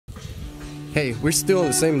Hey, we're still on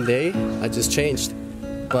the same day, I just changed.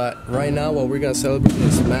 But right now what we're gonna celebrate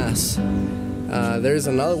is Mass. There's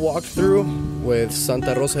another walkthrough with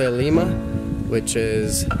Santa Rosa de Lima, which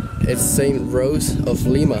is, it's Saint Rose of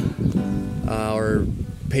Lima, our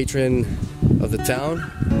patron of the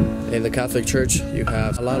town. In the Catholic Church, you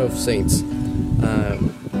have a lot of saints.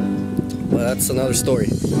 But that's another story.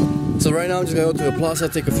 So right now I'm just gonna go to the plaza,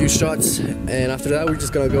 take a few shots, and after that we're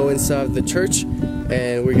just gonna go inside the church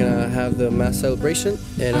and we're gonna have the Mass celebration.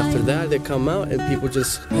 And after that they come out and people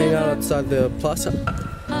just hang out outside the plaza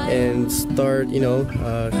and start, you know,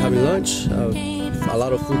 having lunch. A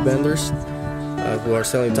lot of food vendors who are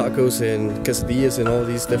selling tacos and quesadillas and all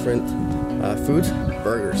these different food.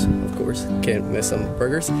 Burgers, of course, can't miss some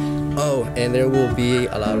burgers. Oh, and there will be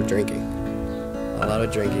a lot of drinking. A lot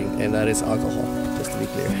of drinking, and that is alcohol, just to be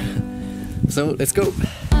clear. So let's go.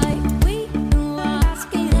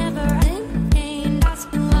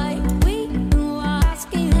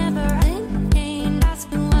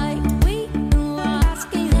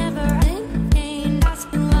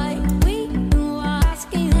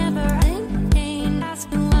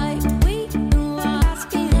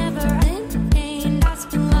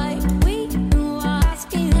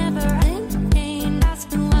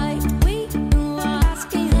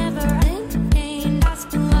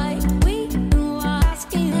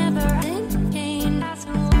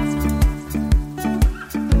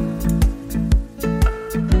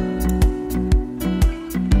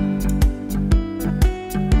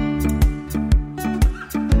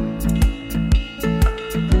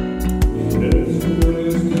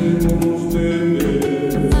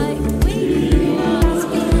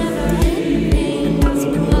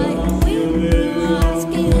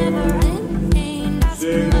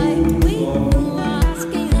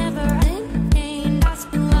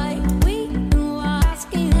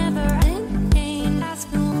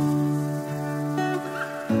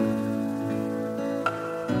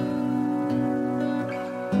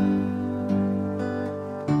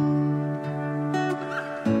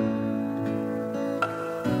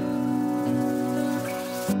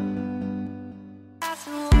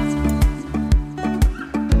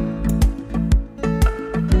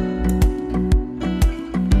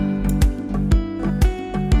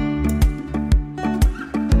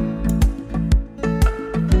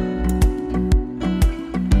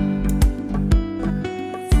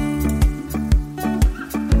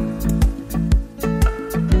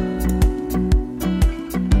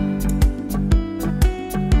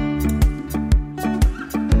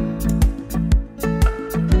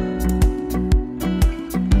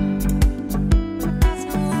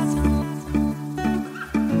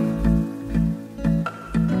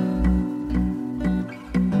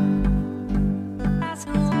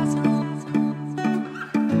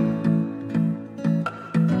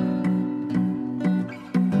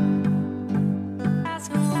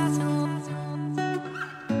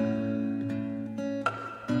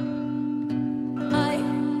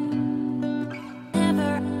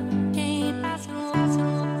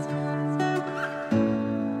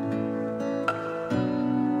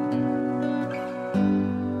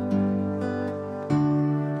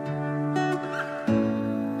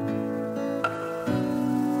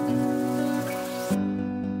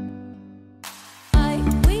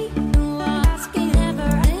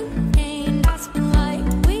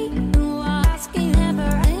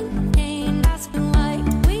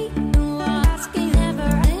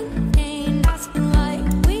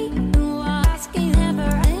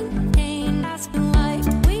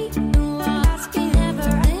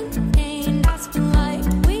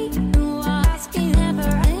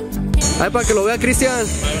 Ahí para que lo vea Cristian. A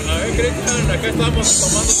ver Cristian, acá estamos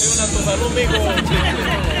tomándote una tu salud, mijo.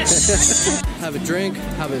 Have a drink,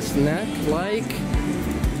 have a snack like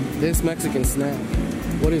this Mexican snack.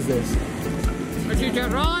 What is this? A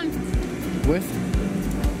chicharrón. With?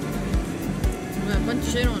 With a bunch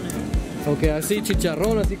of shit on it. Okay, I see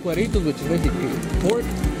chicharrón, I see cueritos, which is basically pork.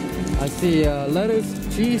 I see lettuce,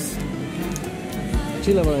 cheese,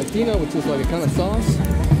 chile valentina, which is like a kind of sauce,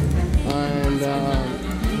 and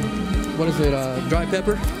what is it? Dry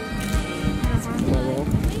pepper. Am I wrong?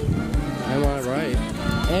 Am I right?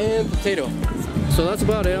 And potato. So that's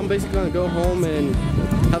about it. I'm basically gonna go home and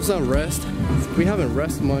have some rest. We haven't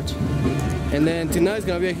rested much, and then tonight's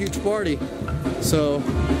gonna be a huge party. So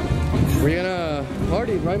we're gonna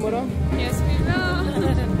party, right, Madam? Yes, we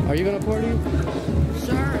will. Are you gonna party?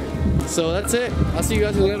 Sure. So that's it. I'll see you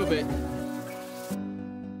guys in a little bit.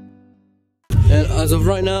 And as of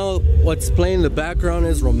right now, what's playing in the background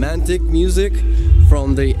is romantic music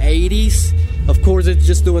from the 80s. Of course, it's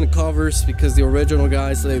just doing covers because the original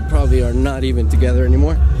guys, they probably are not even together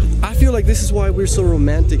anymore. I feel like this is why we're so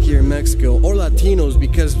romantic here in Mexico, or Latinos,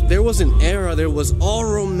 because there was an era, there was all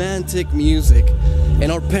romantic music,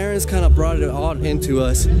 and our parents kind of brought it all into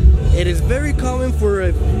us. It is very common for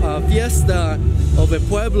a fiesta of a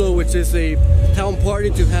pueblo, which is a town party,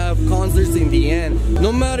 to have concerts in the end.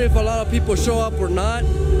 No matter if a lot of people show up or not,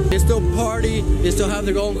 they still party, they still have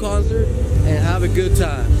their own concert, and have a good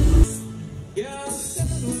time.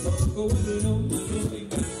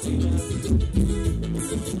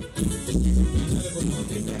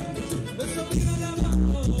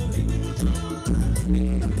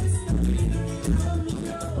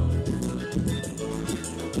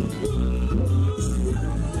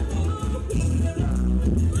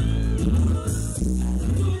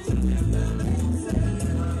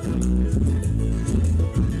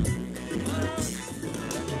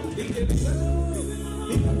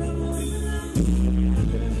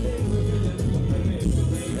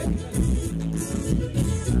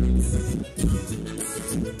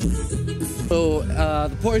 So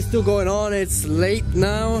the party's still going on. It's late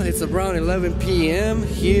now. It's around 11 p.m.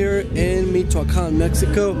 here in Michoacan,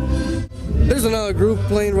 Mexico. There's another group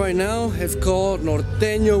playing right now. It's called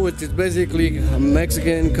Norteño, which is basically a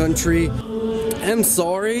Mexican country. I'm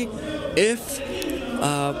sorry if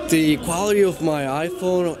the quality of my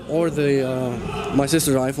iPhone, or my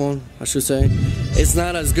sister's iPhone, I should say, it's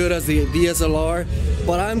not as good as the DSLR,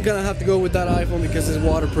 but I'm gonna have to go with that iPhone because it's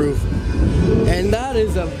waterproof. And that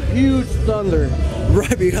is a huge thunder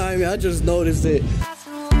right behind me. I just noticed it.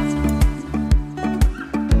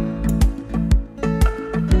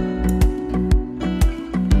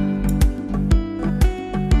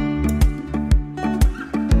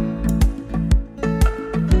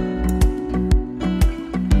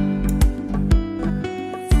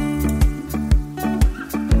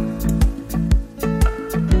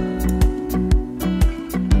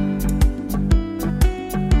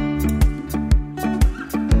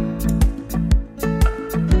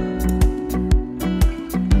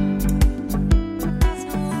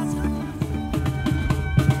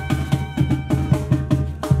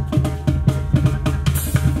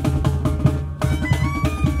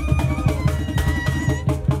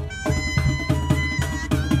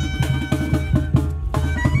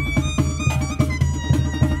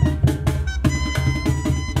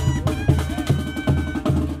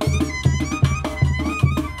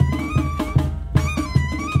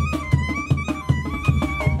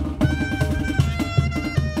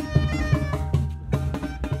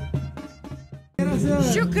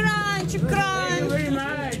 Shukran, shukran. Very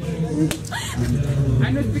nice.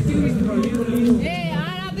 I know speak English.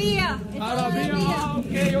 Arabia. Arabia.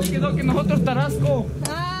 Ok, yo quedo que nosotros Tarasco.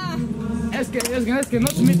 Ah. Es que no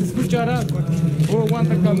se me escuchará. Puro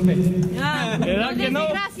aguanta campe. ¿Verdad que no?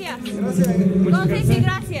 Gracias. Entonces sí,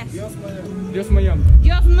 gracias. Dios me llama.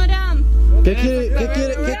 Dios madam. ¿Qué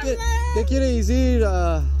quiere decir?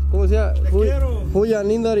 ¿Cómo se llama?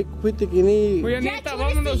 Huyanindar y Cuitiquini. Huyanita,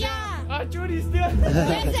 vámonos. Ah, churis, tío.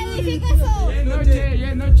 ¿Qué significa eso?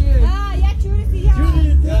 Ya es noche. Ah, ya churis ya.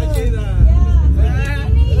 Ya queda.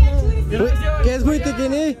 ¿Qué es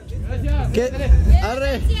Cuitiquini? Gracias. ¿Qué?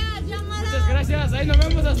 Arre. Muchas gracias. Ahí nos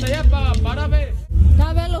vemos hasta allá para ver.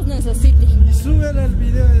 Tal vez los necesite. Suben el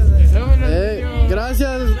video.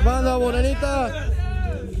 Gracias, banda bonanita.